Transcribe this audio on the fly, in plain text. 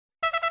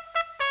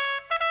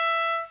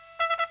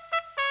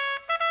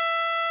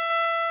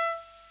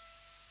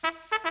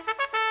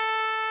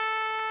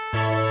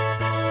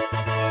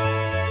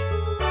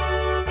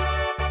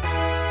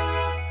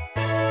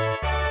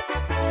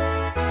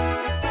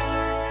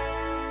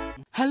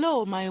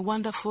Hello, my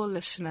wonderful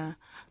listener.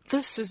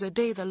 This is a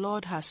day the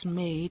Lord has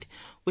made.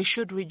 We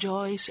should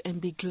rejoice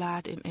and be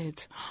glad in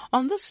it.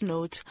 On this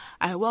note,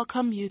 I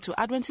welcome you to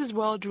Adventist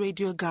World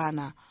Radio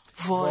Ghana,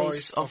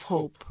 Voice of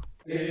Hope.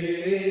 AWR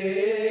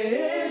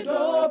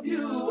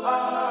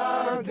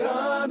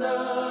Ghana,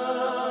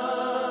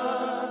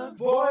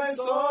 Voice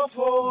of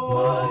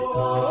Hope.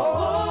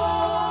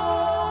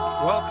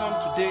 Welcome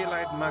to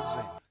Daylight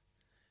Magazine.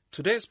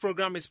 Today's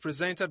program is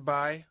presented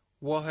by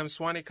Wilhelm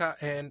Swanika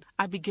and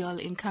Abigail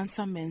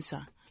Inkansa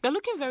Mensah. You're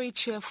looking very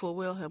cheerful,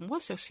 Wilhelm.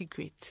 What's your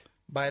secret?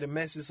 By the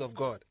mercies of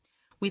God.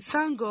 We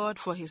thank God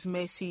for His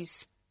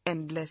mercies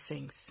and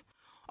blessings.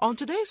 On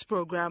today's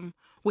program,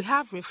 we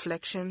have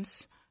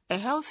reflections, a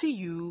healthy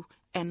you,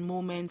 and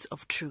moments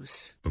of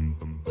truth.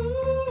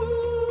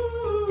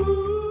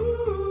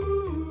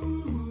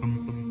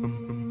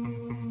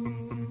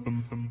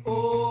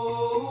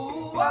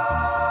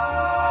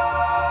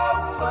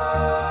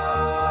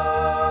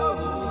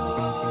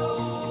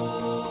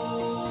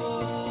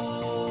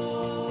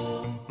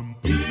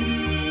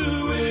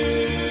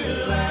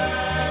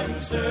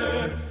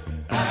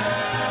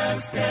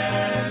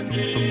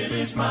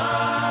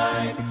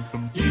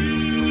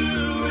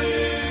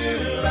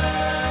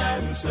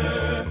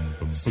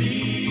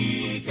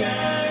 Seek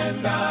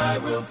and I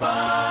will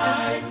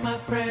find. Answer my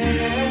prayer.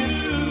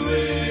 You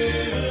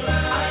will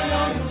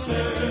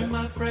answer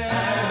my prayer.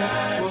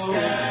 Ask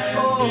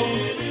and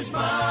it is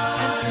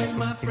mine. Answer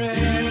my prayer.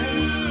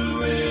 You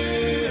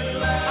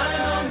will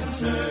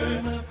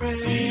answer my prayer.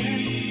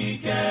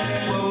 Seek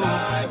and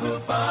I will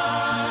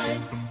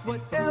find.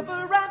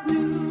 Whatever I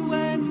do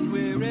and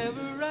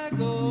wherever I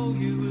go,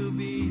 you will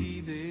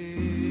be there.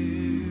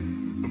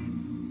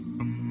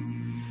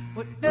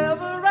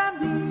 Whatever I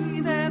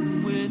need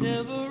and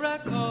whenever I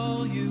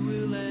call, you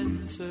will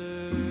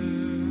answer.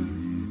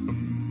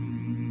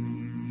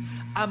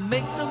 I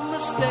make the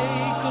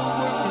mistake of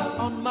working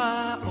on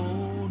my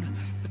own,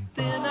 but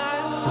then I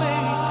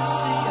awake to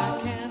see I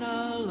can't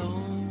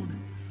alone.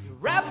 You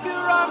wrap your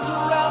arms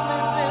around me,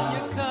 then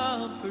you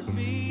comfort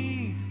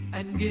me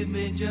and give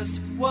me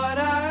just what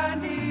I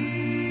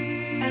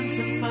need.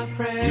 Answer my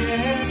prayer.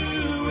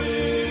 You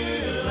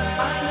will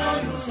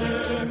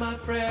answer my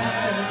prayer.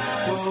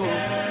 Ask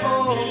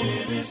and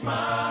it is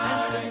mine.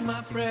 Answer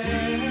my prayer.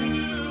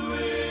 You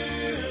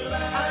will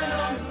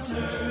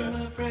answer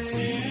my prayer.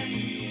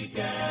 Seek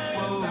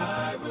and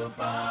I will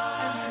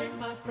find. Answer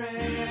my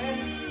prayer.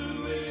 You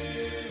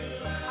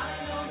will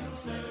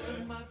answer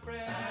my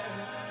prayer.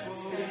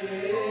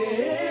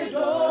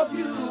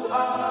 AWR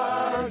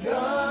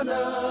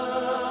Ghana,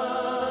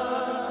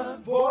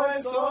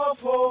 Voice of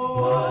Hope.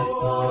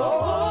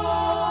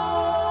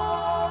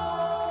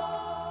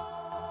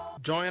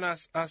 Join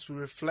us as we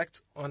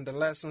reflect on the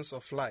lessons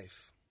of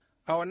life.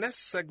 Our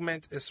next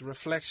segment is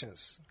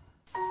Reflections.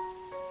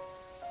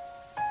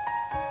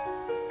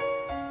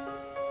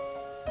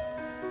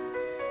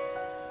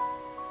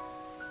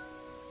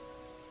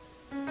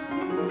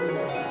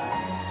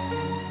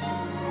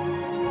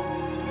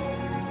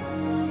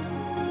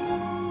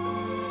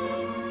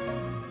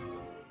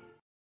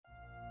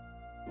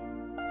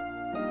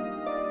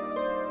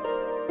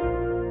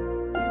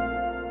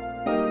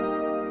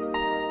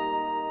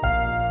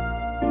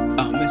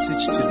 Our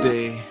message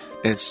today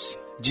is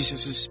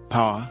Jesus'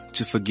 power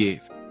to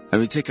forgive.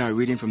 And we take our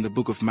reading from the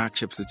book of Mark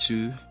chapter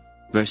 2,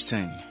 verse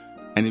 10.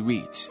 And it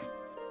reads,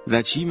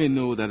 "That ye may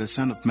know that the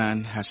Son of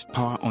Man has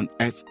power on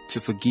earth to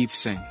forgive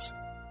sins,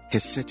 he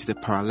said to the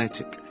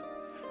paralytic,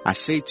 I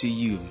say to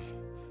you,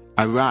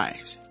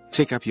 arise,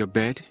 take up your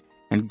bed,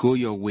 and go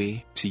your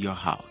way to your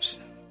house."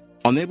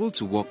 Unable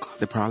to walk,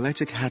 the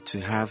paralytic had to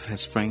have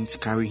his friends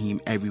carry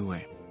him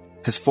everywhere.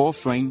 His 4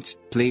 friends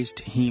placed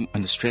him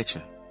on the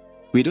stretcher.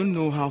 We don't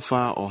know how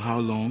far or how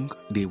long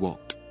they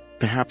walked,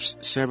 perhaps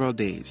several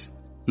days.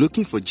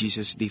 Looking for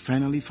Jesus, they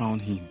finally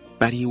found him,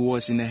 but he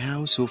was in a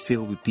house so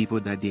filled with people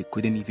that they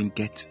couldn't even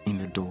get in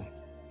the door.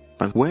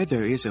 But where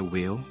there is a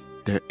will,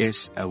 there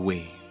is a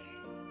way.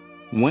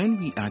 When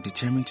we are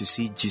determined to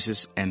see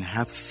Jesus and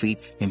have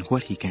faith in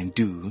what he can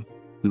do,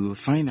 we will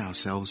find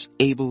ourselves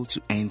able to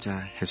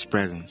enter his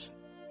presence.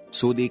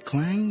 So they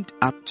climbed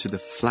up to the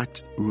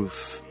flat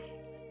roof.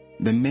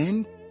 The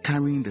men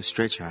carrying the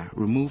stretcher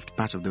removed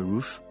part of the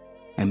roof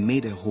and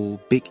made a hole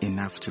big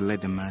enough to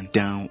let the man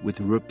down with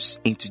ropes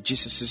into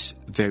Jesus'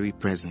 very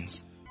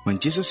presence. When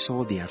Jesus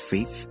saw their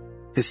faith,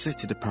 he said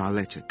to the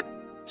paralytic,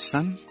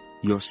 "Son,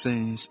 your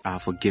sins are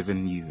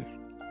forgiven you."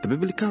 The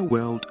biblical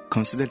world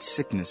considered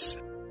sickness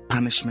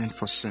punishment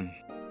for sin.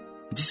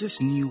 Jesus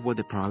knew what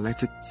the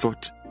paralytic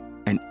thought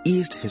and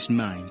eased his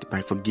mind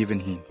by forgiving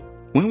him.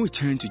 When we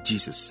turn to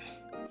Jesus,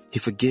 he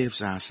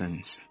forgives our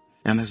sins,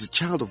 and as a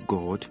child of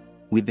God,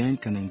 we then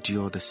can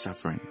endure the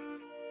suffering.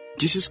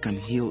 Jesus can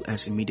heal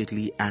us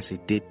immediately as he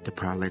did the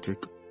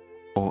paralytic,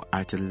 or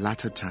at a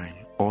later time,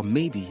 or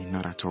maybe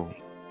not at all.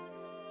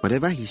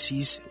 Whatever he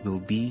sees will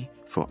be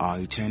for our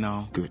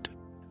eternal good.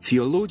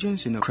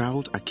 Theologians in the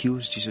crowd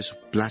accused Jesus of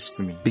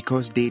blasphemy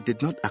because they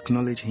did not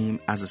acknowledge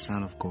him as the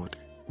Son of God.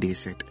 They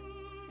said,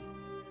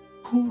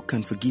 "Who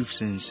can forgive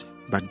sins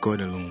but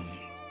God alone.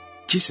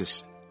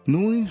 Jesus,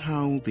 knowing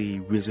how the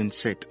risen,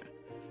 said,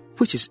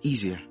 which is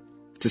easier,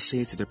 to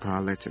say to the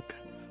paralytic,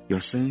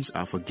 your sins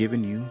are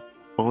forgiven you,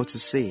 or to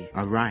say,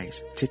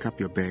 arise, take up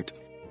your bed,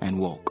 and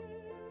walk?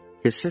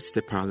 He said to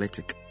the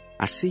paralytic,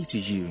 I say to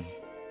you,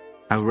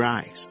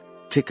 arise,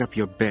 take up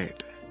your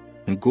bed,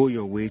 and go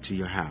your way to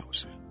your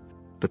house.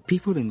 The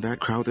people in that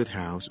crowded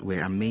house were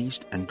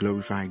amazed and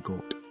glorified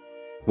God.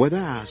 Whether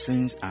our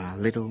sins are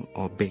little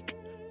or big,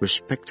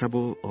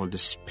 respectable or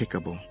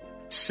despicable,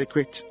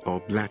 secret or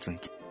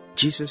blatant,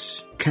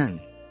 Jesus can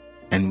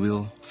and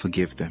will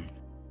forgive them.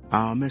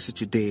 Our message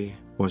today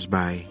was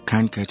by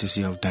kind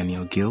courtesy of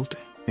Daniel Guild,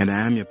 and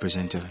I am your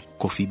presenter,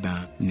 Kofi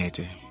Ba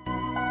Nete.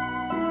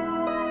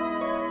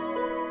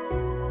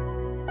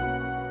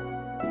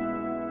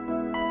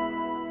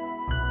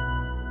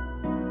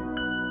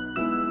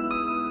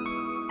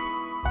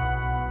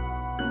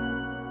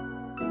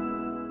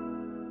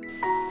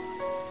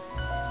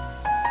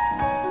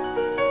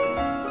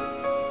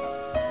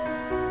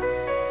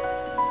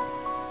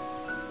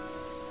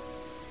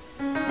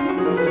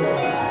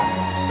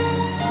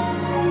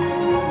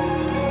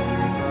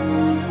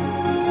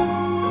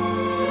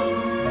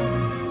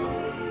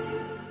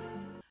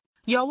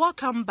 You're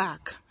welcome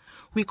back.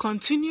 We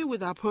continue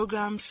with our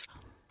programs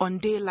on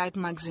Daylight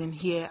Magazine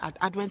here at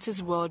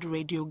Adventist World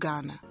Radio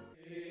Ghana.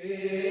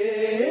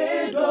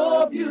 AWR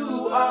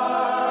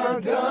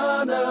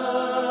Ghana,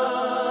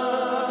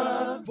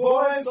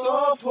 Voice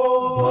of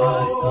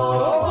Hope.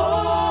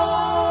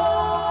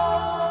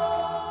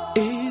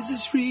 AIDS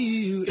is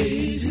real,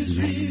 AIDS is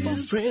real. My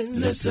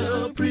friend, let's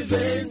help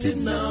prevent it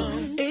now.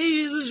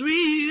 AIDS is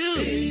real,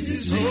 AIDS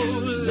is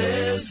real.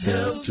 Let's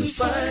help to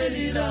fight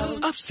it out.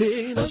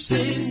 Abstain,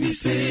 be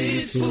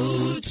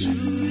faithful to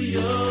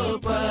your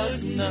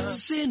partner.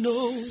 Say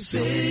no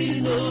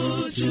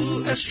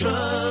to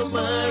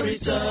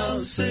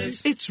extramarital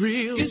sex. It's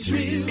real,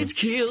 it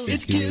kills,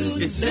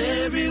 it's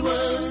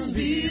everyone's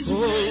business.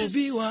 Oh,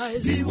 be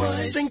wise,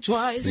 think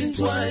twice,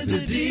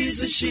 the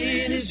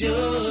decision is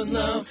yours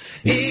now.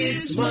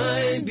 It's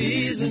my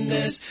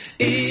business,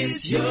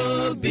 it's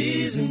your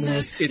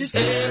business, it's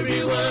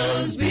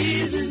everyone's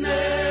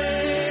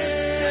business.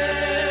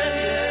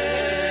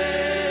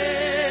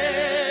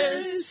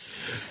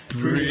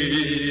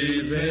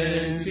 Preventing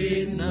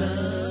now.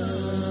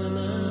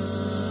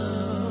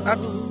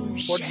 Abby,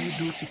 what do you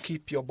do to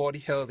keep your body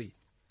healthy?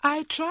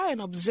 I try and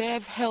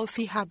observe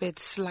healthy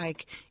habits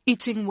like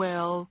eating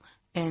well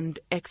and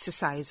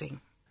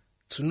exercising.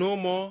 To know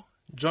more,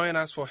 join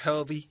us for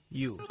Healthy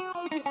You.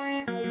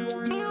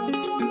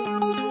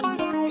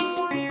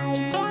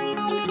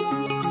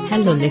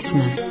 Hello,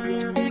 listener.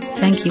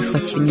 Thank you for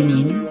tuning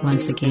in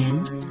once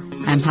again.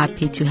 I'm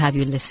happy to have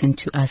you listen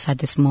to us at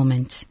this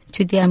moment.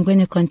 Today I'm going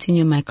to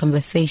continue my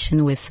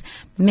conversation with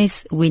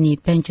Miss Winnie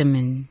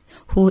Benjamin,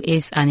 who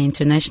is an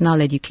international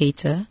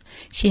educator.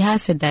 She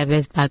has a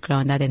diverse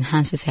background that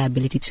enhances her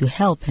ability to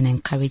help and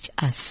encourage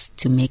us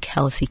to make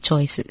healthy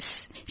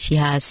choices. She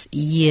has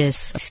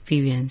years of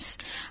experience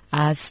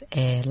as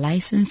a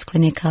licensed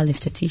clinical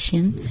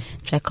esthetician,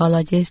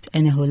 trichologist,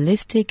 and a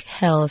holistic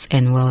health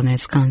and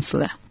wellness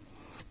counselor.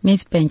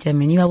 Miss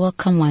Benjamin, you are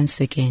welcome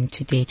once again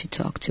today to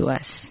talk to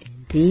us.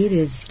 Indeed,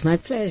 it's my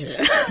pleasure.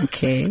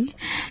 Okay.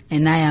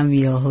 And I am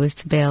your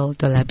host, Belle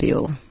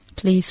Dolabio.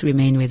 Please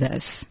remain with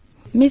us.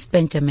 Miss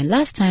Benjamin,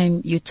 last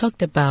time you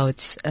talked about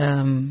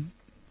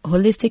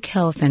holistic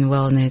health and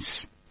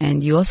wellness,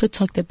 and you also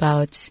talked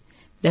about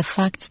the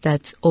fact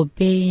that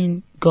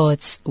obeying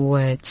God's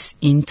words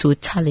in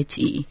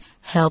totality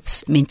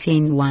helps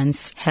maintain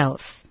one's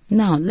health.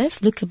 Now,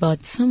 let's look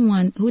about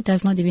someone who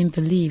does not even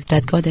believe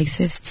that God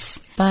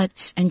exists,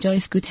 but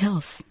enjoys good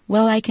health.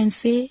 Well, I can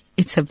say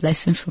it's a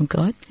blessing from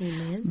God.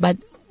 Amen. But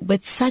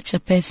with such a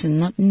person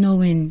not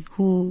knowing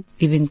who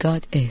even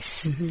God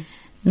is,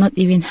 not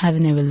even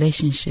having a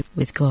relationship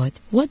with God,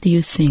 what do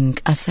you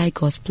think, aside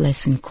God's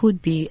blessing,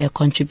 could be a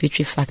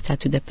contributory factor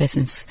to the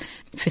person's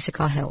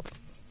physical health?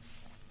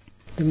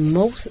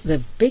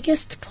 The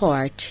biggest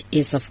part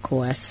is, of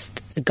course,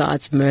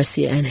 God's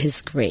mercy and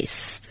His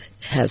grace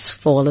has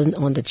fallen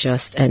on the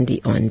just and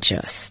the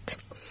unjust.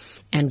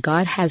 And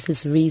God has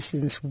His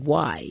reasons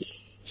why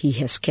He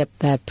has kept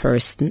that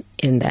person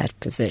in that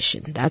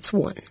position. That's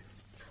one.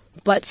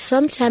 But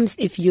sometimes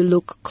if you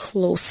look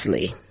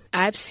closely,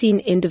 I've seen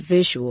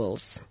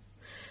individuals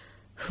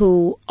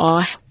who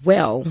are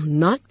well,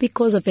 not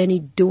because of any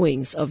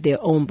doings of their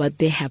own, but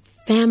they have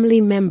family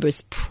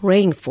members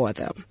praying for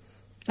them.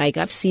 Like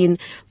I've seen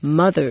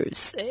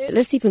mothers,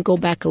 let's even go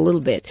back a little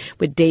bit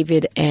with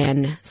David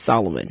and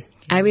Solomon.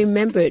 I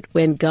remembered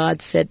when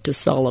God said to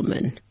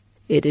Solomon,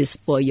 it is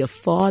for your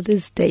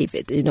father's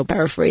David,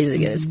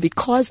 paraphrasing it, it's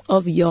because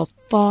of your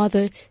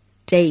father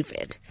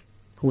David,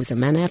 who is a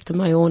man after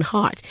my own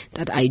heart,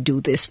 that I do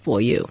this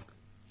for you.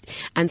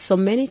 And so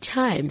many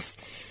times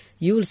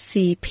you'll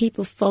see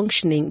people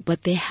functioning,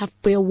 but they have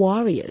prayer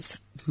warriors,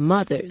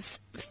 mothers,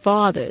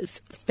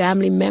 fathers,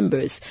 family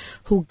members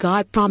who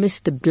God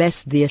promised to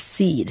bless their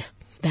seed.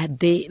 that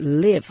they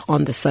live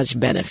under such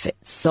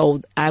benefits.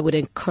 So I would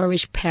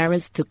encourage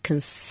parents to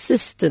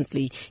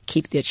consistently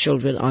keep their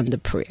children under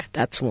prayer.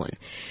 That's one.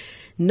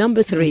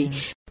 Number 3,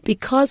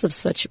 because of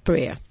such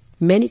prayer,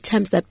 many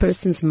times that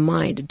person's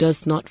mind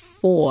does not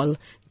fall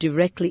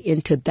directly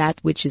into that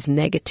which is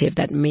negative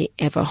that may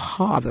ever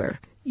harbor,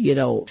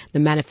 the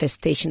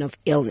manifestation of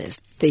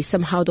illness. They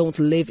somehow don't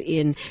live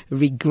in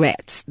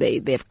regrets.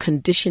 They've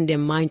conditioned their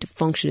mind to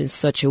function in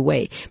such a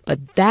way.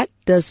 But that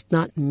does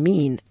not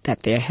mean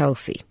that they're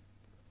healthy.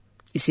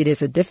 You see,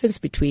 there's a difference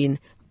between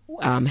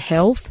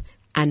health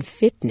and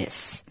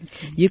fitness.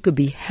 Okay. You could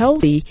be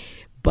healthy,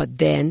 but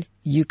then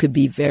you could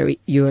be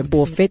you're in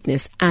poor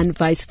fitness, and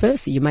vice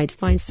versa. You might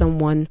find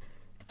someone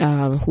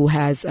who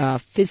has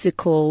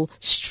physical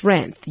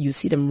strength. You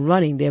see them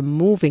running, they're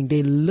moving,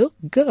 they look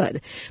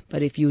good.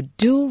 But if you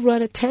do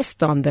run a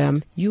test on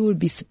them, you would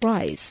be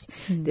surprised.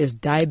 There's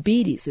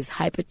diabetes, there's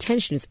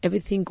hypertension, there's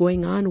everything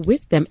going on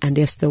with them, and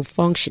they're still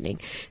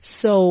functioning.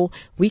 So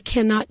we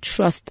cannot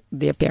trust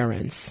their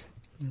parents.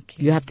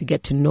 Okay. You have to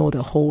get to know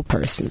the whole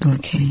person.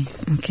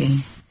 Okay.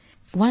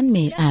 One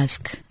may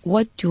ask,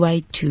 what do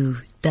I do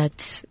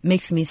that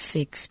makes me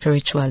sick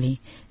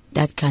spiritually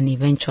that can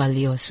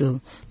eventually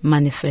also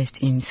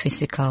manifest in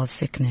physical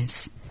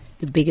sickness?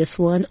 The biggest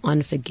one,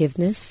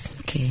 unforgiveness.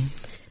 Okay.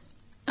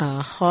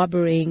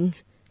 Harboring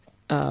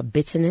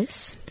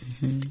bitterness,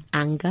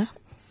 anger.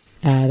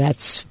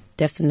 That's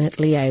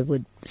definitely, I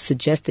would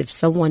suggest, if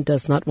someone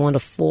does not want to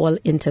fall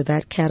into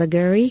that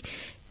category,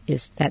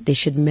 is that they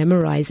should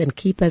memorize and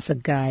keep as a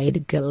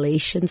guide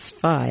Galatians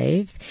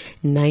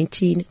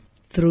 5:19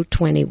 through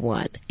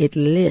 21. It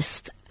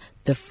lists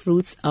the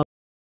fruits of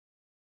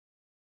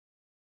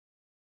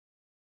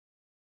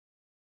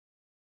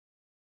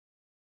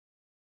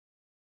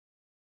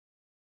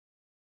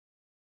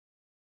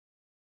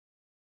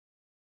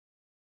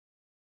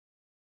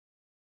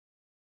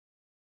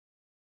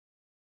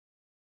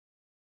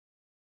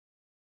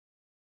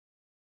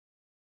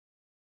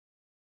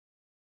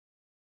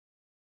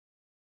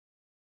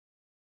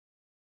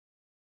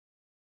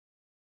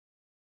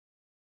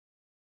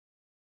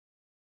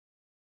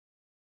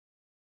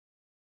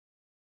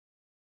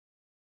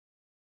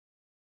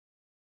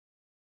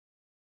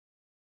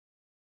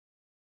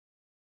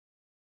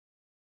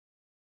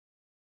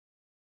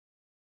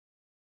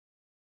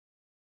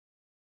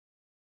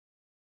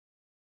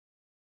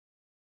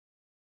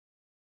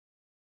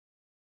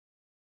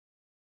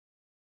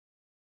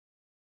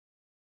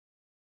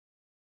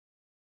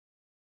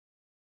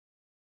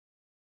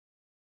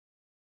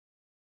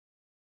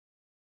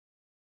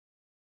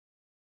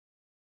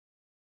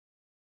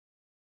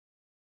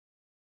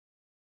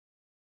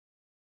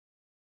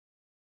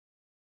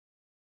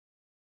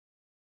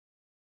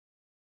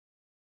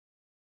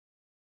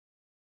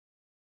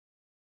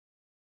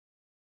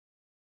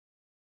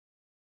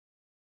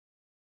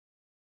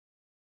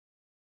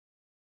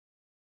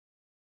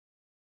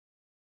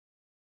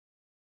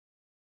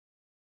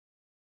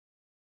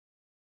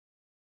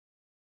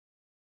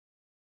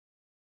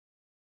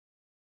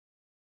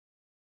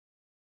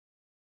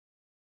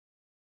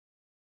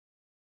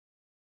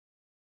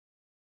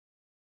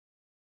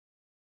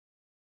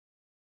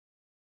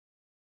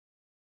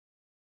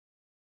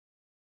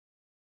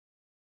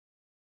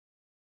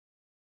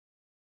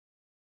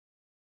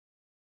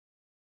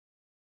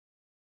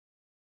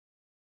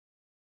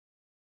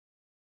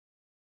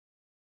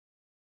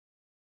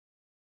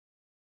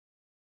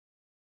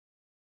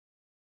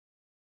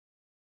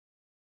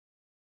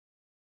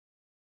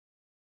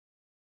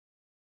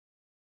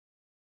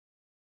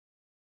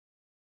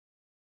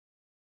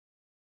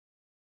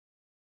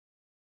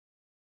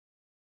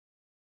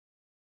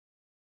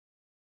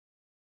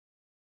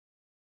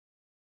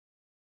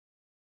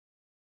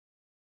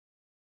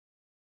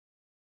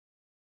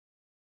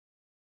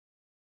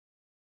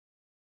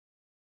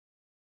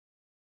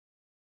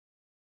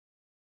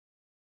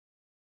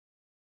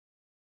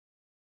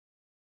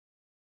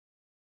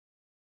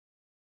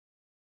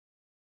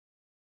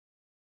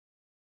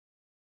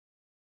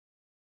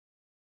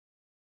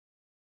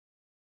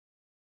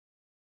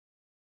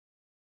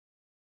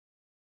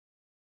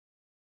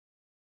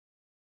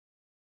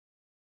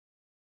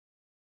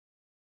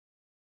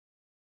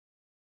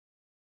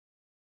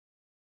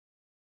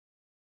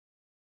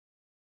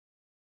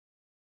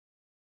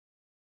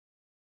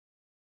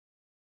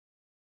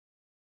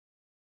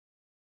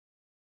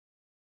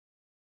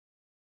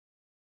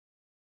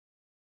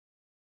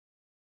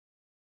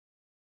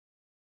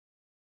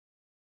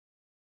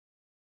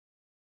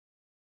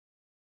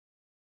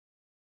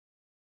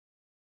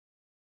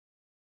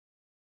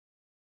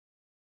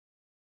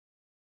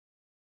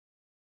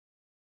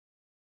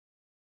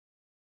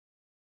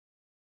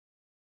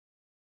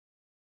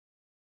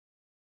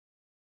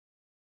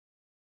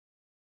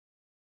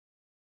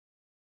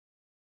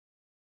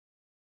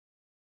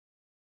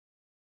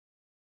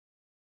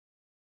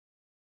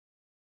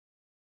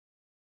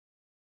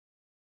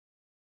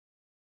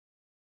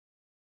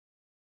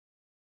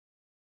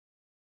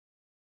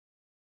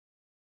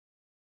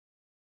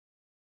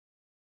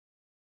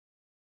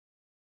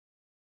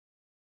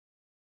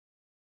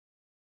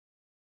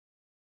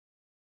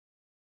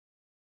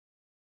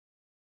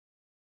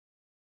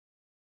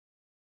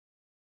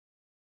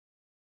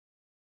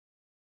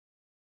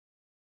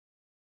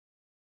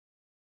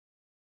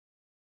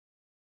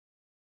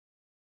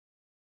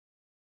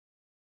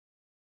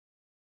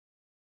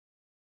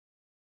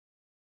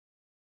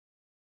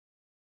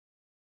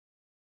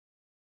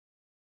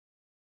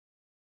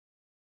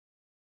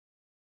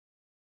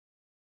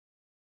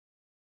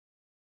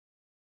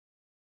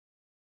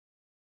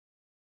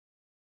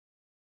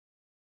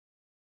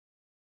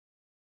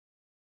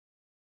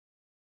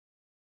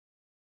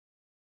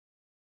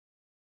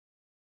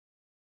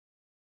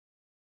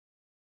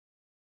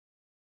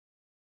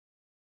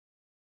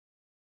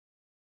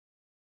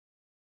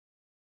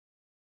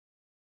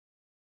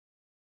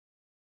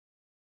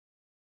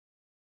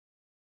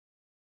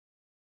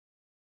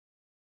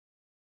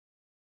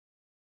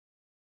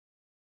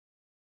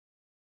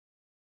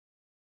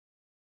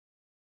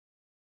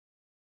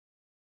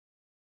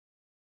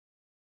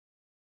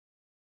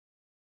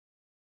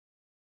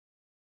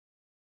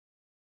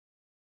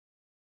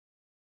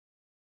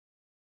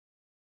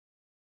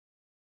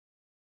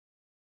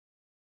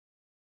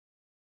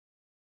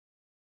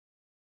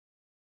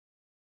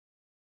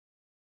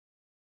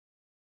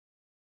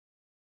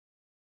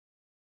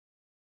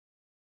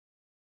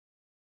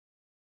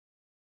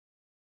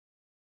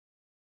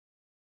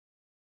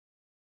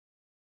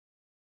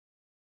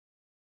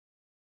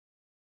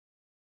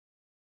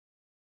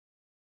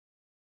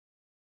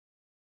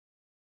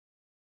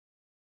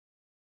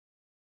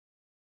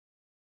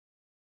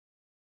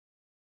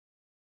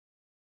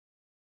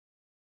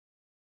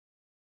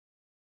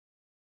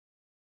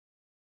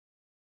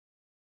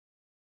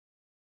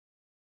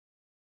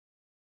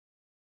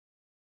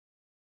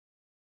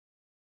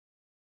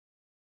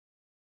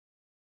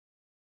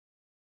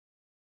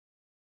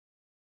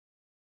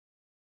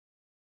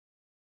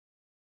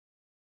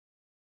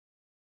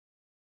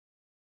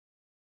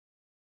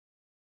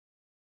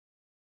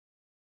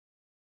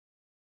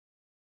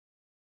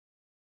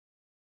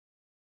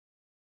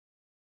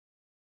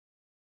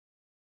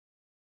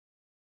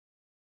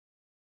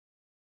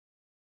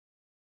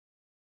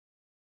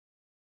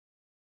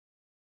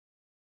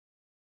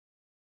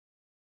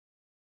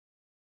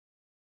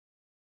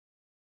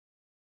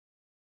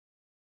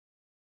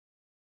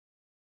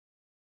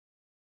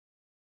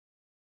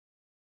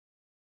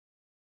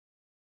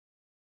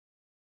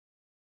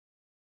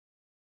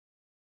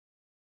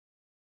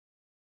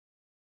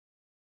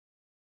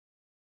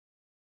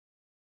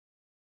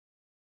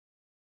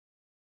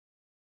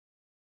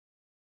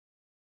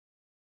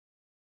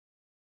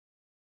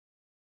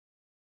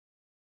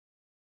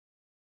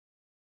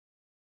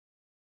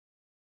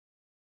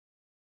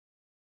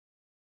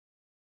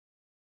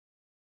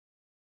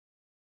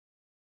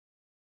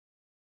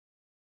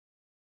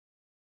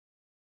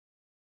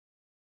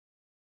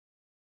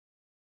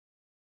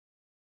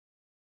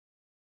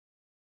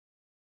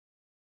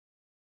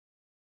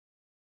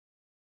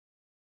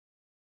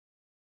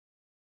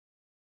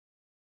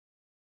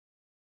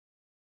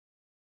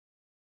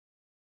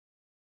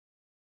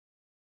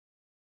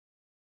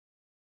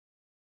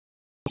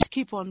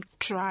Keep on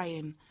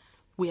trying.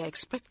 We are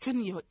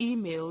expecting your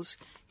emails,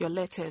 your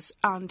letters,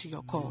 and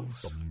your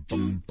calls.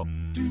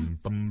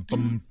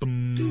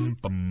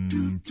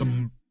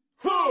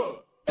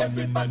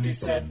 Everybody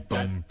said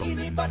that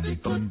anybody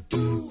could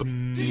do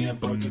the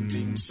important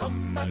thing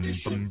somebody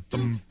should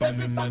do.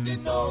 Everybody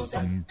knows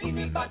that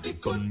anybody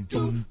could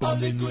do all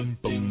the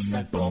good things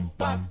that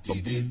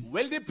Bombati did.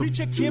 Well, the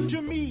preacher came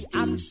to me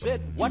and said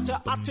what I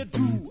ought to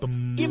do.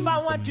 If I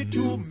wanted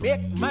to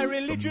make my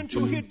religion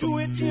true, he'd do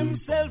it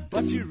himself.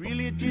 But he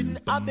really didn't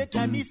have the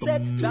time. He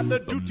said that the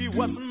duty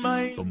was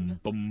mine. Oh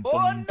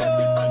no!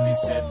 Everybody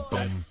said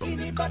that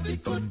anybody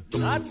could do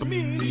not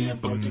me. The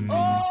important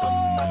thing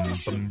somebody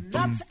should do.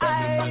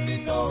 Everybody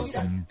knows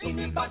that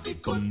anybody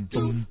could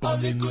do all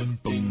the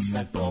good things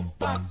that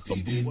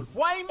Bombati did. Well,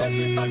 why me?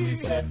 Everybody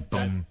said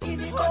that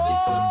anybody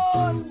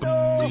could do.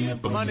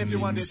 Man, if you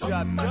want it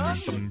done,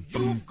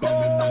 you go.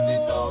 Everybody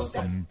knows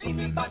that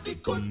anybody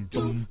could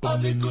do all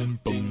the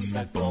good things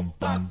that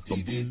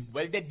Bombati did.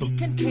 Well, the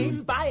deacon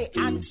came by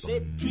and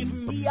said, give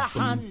me a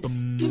hand.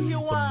 If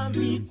you want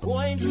me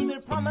going to the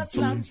promised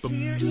land,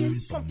 here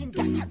is something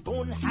that I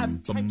don't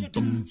have time to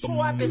do, so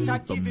I better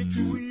give it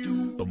to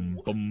you.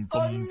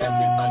 Oh, no.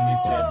 Everybody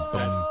said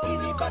that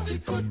anybody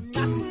could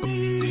do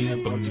the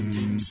important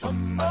thing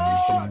somebody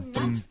should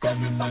do.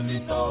 Everybody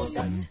knows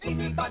that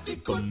anybody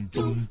could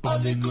do all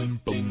the good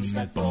things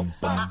that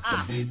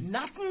Bombati did.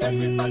 Not me.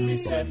 Everybody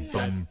said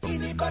that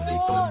anybody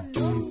could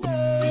do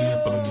the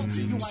important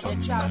thing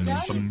somebody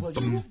should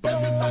do.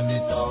 Everybody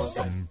knows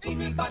that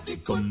anybody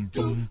could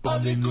do all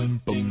the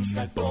good things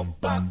that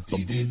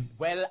Bombati did.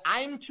 Well,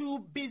 I'm too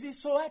busy,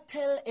 so I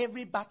tell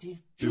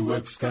everybody the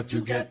work's got to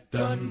get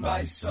done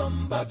by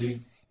somebody.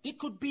 It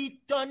could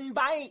be done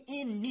by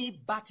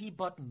anybody,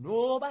 but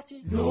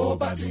nobody did.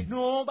 Everybody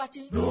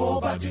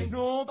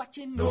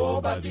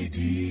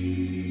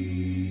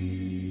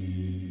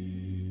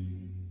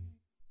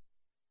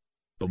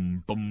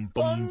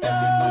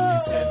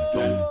said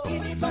that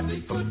anybody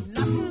could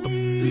do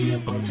the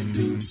important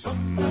thing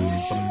somebody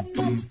should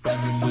do.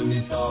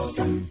 Everybody knows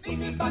that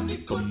anybody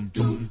could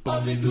do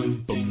all the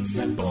good things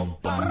that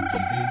Bombati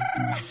did.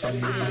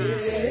 Everybody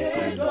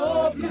said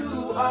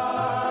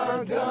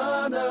AWR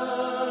Ghana.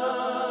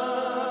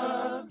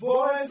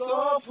 Voice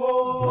of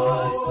hope.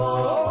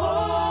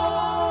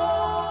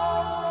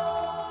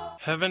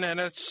 Heaven and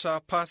earth shall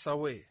pass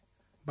away,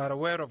 but the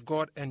word of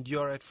God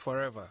endureth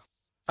forever.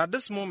 At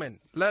this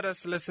moment, let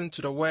us listen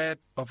to the word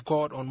of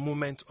God on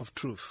Moment of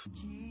Truth.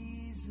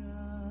 Jesus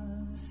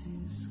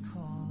is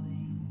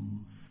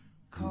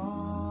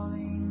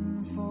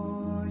calling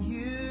for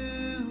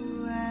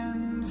you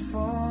and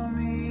for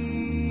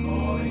me.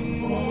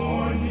 Calling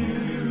for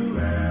you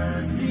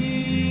and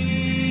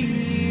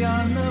me.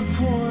 On the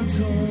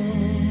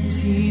portals,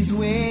 he's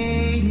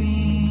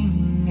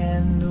waiting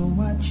and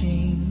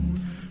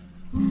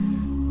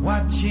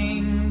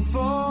watching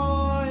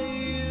for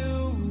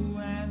you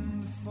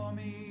and for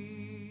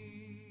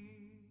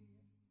me.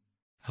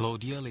 Hello,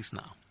 dear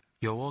listener.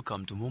 You're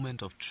welcome to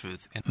Moment of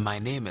Truth, and my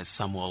name is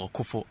Samuel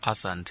Okufo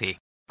Asante.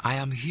 I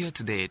am here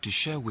today to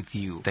share with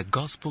you the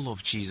gospel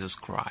of Jesus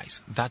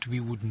Christ, that we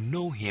would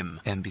know him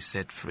and be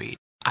set free.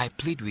 I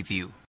plead with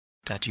you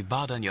that you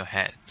bow down your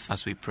heads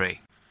as we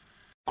pray.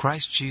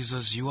 Christ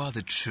Jesus, you are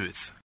the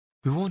truth.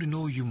 We want to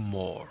know you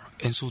more,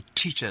 and so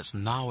teach us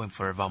now and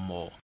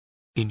forevermore.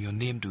 In your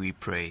name do we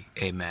pray.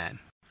 Amen.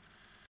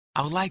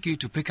 I would like you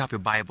to pick up your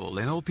Bible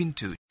and open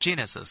to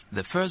Genesis,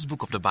 the first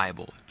book of the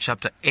Bible,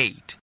 chapter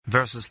 8,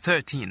 verses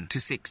 13 to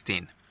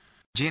 16.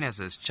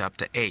 Genesis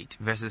chapter 8,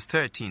 verses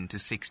 13 to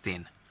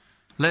 16.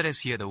 Let us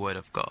hear the word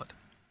of God.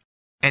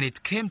 And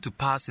it came to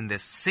pass in the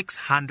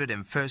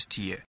 601st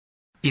year,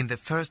 in the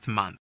first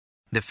month,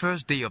 the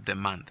first day of the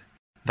month,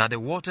 that the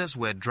waters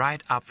were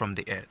dried up from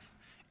the earth.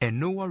 And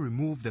Noah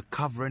removed the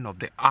covering of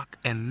the ark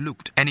and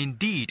looked, and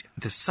indeed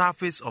the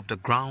surface of the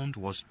ground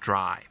was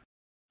dry.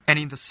 And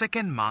in the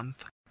second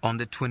month, on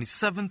the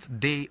 27th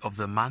day of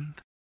the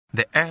month,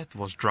 the earth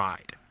was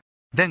dried.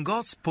 Then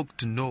God spoke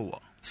to Noah,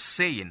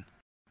 saying,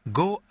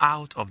 Go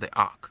out of the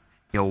ark,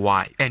 your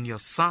wife, and your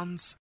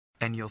sons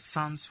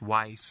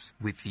wives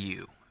with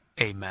you.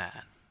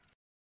 Amen.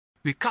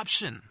 We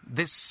caption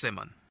this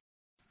sermon,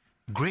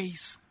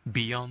 Grace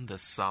Beyond the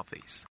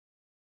Surface.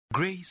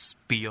 Grace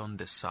beyond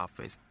the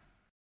surface.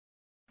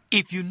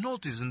 If you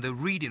notice in the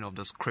reading of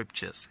the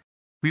scriptures,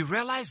 we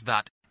realize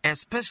that,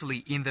 especially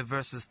in the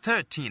verses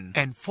 13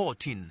 and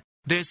 14,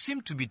 there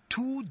seem to be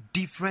two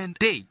different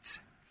dates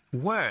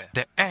where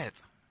the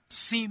earth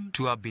seemed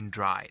to have been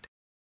dried.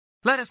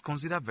 Let us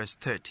consider verse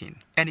 13.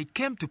 And it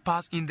came to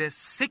pass in the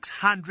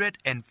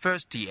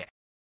 601st year.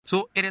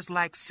 So it is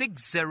like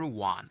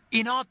 601.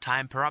 In our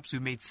time, perhaps we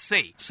may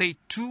say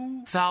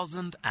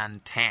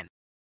 2010.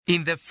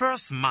 In the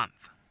first month,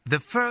 the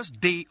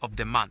first day of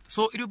the month.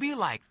 So it will be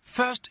like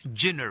 1st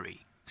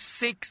January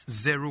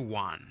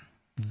 601.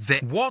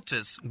 The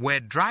waters were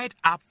dried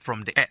up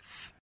from the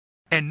earth,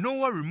 and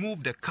Noah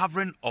removed the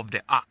covering of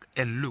the ark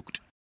and looked.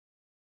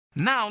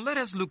 Now let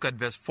us look at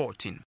verse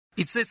 14.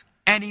 It says,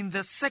 And in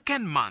the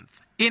second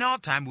month, In our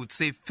time, we'd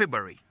say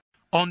February.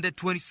 On the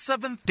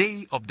 27th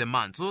day of the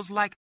month, so it's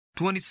like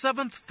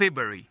 27th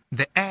February,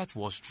 the earth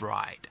was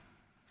dried.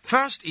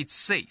 First, it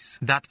says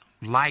that,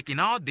 like in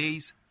our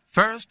days,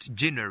 1st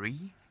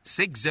January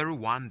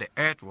 601, the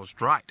earth was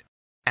dried.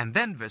 And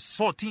then verse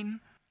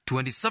 14,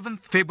 27th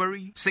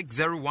February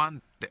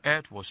 601, the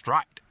earth was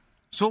dried.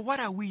 So what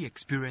are we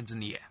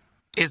experiencing here?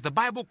 Is the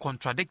Bible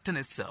contradicting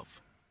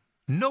itself?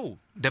 No,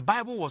 the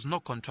Bible was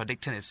not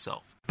contradicting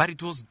itself, but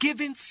it was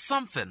giving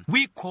something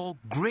we call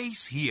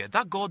grace here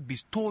that God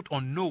bestowed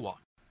on Noah.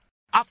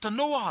 After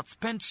Noah had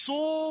spent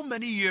so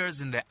many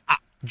years in the ark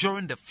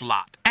during the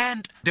flood,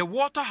 and the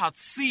water had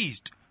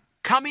ceased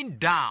coming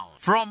down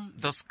from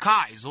the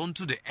skies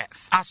onto the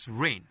earth as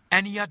rain,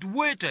 and he had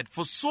waited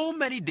for so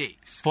many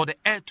days for the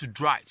earth to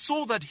dry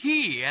so that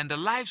he and the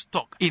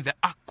livestock in the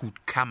ark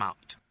could come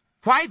out.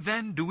 Why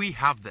then do we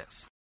have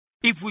this?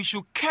 If we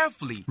should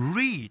carefully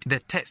read the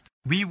text,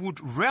 we would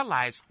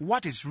realize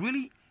what is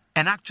really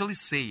and actually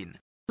saying.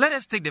 Let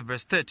us take the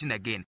verse 13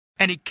 again.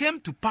 And it came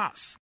to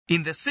pass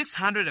in the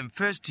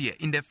 601st year,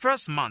 in the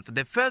first month,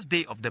 the first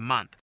day of the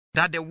month,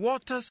 that the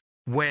waters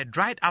were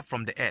dried up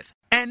from the earth.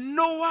 And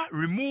Noah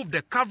removed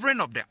the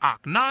covering of the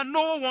ark. Now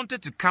Noah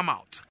wanted to come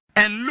out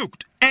and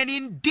looked, and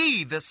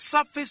indeed the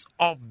surface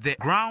of the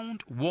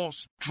ground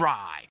was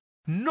dry.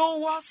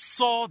 Noah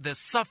saw the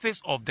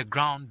surface of the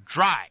ground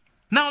dry.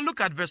 Now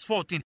look at verse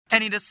 14.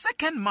 And in the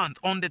second month,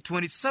 on the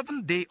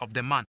 27th day of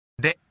the month,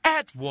 the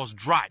earth was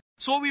dried.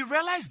 So we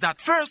realize that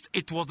first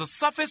it was the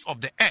surface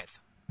of the earth.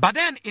 But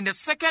then in the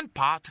second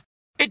part,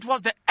 it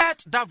was the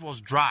earth that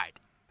was dried.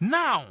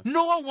 Now,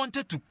 Noah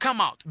wanted to come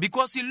out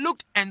because he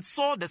looked and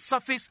saw the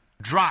surface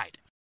dried.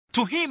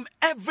 To him,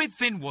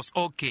 everything was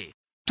okay.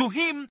 To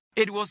him,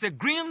 it was a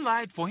green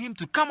light for him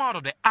to come out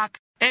of the ark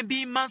and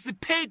be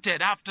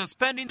emancipated after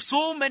spending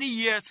so many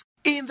years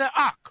in the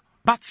ark.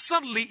 But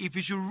suddenly, if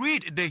you should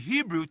read the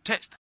Hebrew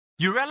text,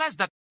 you realize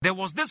that there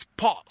was this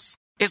pause.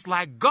 It's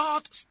like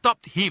God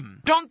stopped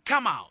him. Don't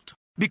come out,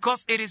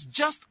 because it is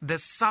just the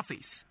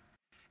surface.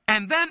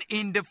 And then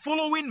in the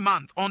following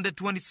month, on the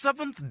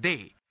 27th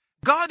day,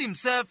 God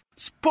himself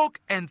spoke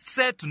and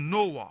said to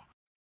Noah,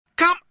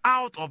 come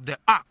out of the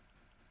ark,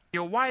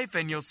 your wife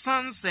and your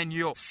sons and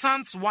your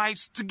sons'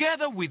 wives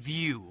together with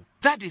you.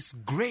 That is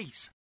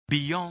grace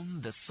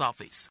beyond the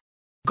surface.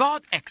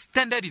 God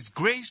extended his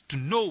grace to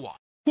Noah,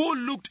 who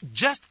looked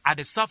just at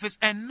the surface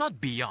and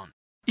not beyond.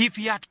 If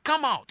he had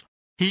come out,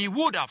 he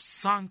would have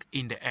sunk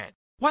in the earth.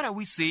 What are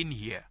we saying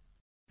here?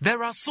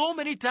 There are so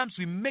many times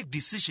we make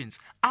decisions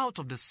out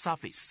of the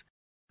surface.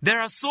 There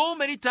are so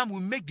many times we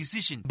make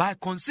decisions by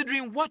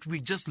considering what we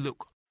just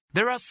look.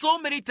 There are so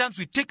many times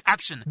we take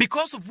action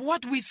because of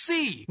what we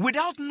see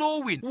without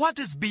knowing what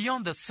is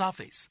beyond the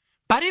surface.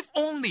 But if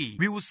only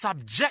we will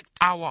subject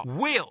our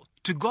will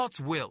to God's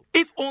will,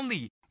 if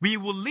only we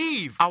will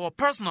leave our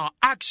personal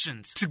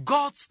actions to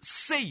God's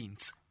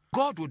sayings,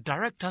 God will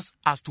direct us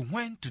as to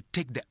when to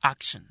take the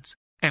actions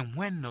and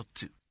when not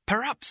to.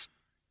 Perhaps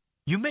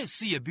you may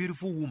see a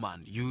beautiful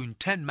woman you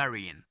intend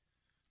marrying.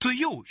 To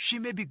you, she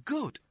may be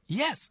good.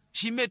 Yes,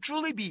 she may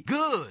truly be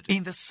good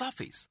in the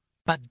surface,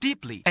 but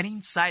deeply and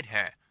inside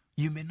her,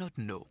 you may not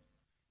know.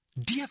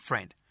 Dear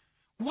friend,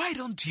 why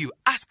don't you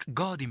ask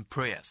God in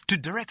prayers to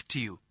direct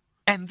you?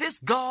 And this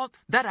God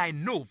that I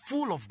know,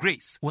 full of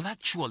grace, will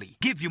actually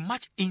give you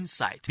much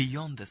insight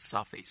beyond the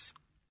surface.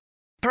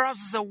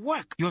 Perhaps it's a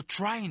work you're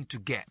trying to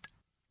get.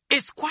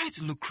 It's quite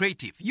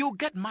lucrative. You'll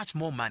get much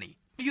more money.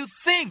 You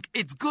think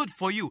it's good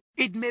for you.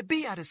 It may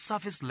be at a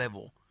surface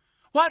level.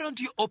 Why don't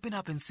you open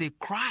up and say,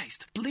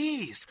 Christ,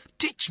 please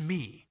teach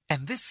me.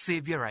 And this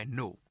Savior I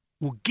know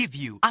will give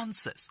you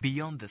answers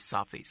beyond the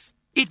surface.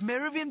 It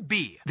may even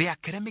be the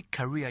academic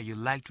career you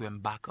like to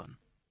embark on.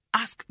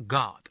 Ask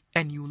God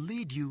and He will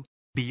lead you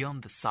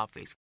beyond the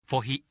surface.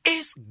 For He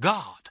is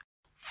God,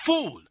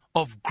 full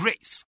of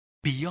grace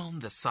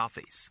beyond the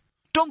surface.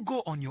 Don't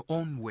go on your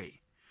own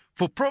way.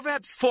 For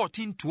Proverbs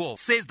 14:12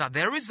 says that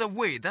there is a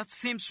way that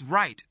seems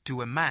right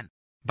to a man,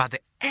 but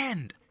the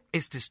end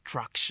is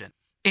destruction.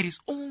 It is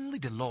only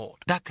the Lord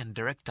that can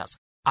direct us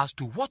as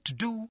to what to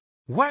do,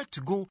 where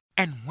to go,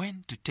 and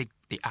when to take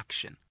the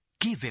action.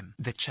 Give Him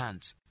the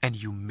chance and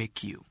He'll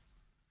make you.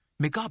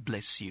 May God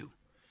bless you.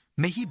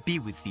 May He be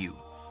with you.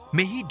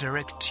 May He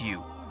direct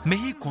you. May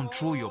He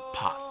control your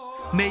path.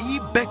 May He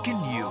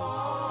beckon you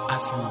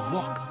as you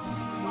walk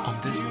on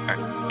this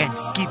earth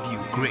and give you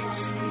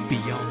grace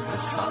beyond the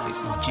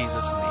surface. In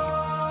Jesus'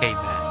 name,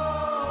 amen.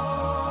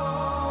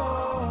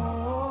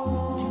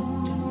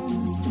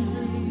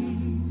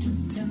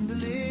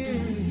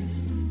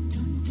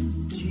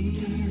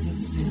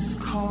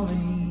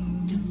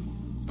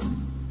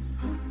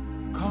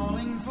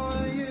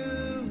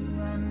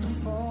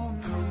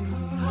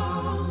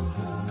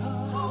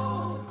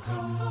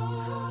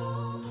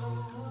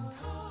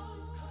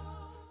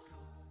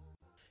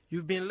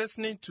 You've been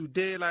listening to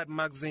Daylight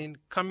Magazine,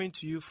 coming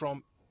to you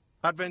from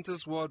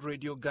Adventist World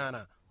Radio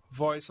Ghana,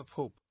 Voice of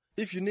Hope.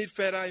 If you need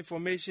further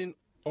information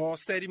or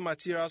study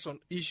materials on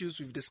issues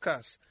we've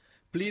discussed,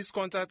 please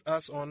contact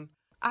us on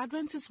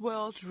Adventist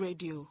World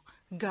Radio,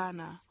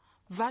 Ghana,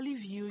 Valley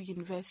View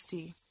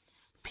University,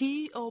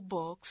 P.O.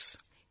 Box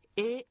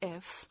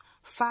AF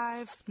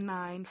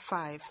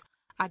 595,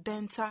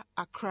 Adenta,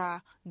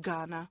 Accra,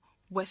 Ghana,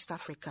 West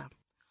Africa.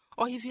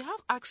 Or if you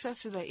have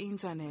access to the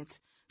internet,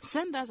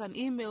 send us an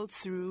email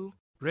through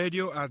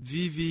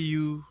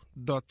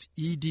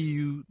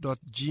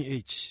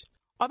radio@vvu.edu.gh.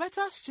 Or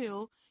better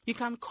still, you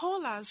can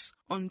call us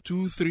on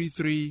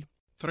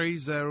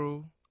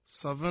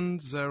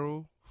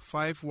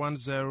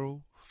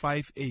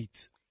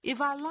 233-3070-51058. If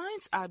our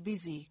lines are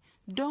busy,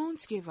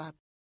 don't give up.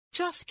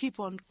 Just keep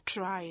on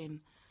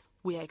trying.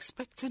 We are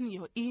expecting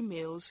your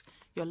emails,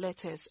 your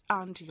letters,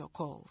 and your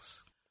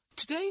calls.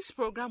 Today's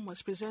program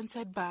was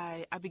presented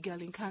by Abigail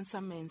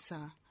Nkansa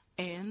Mensah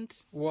and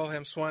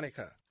Wilhelm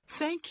Swaneker.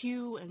 Thank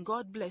you and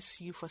God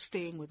bless you for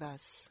staying with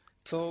us.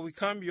 Till we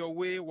come your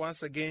way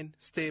once again,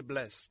 stay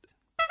blessed.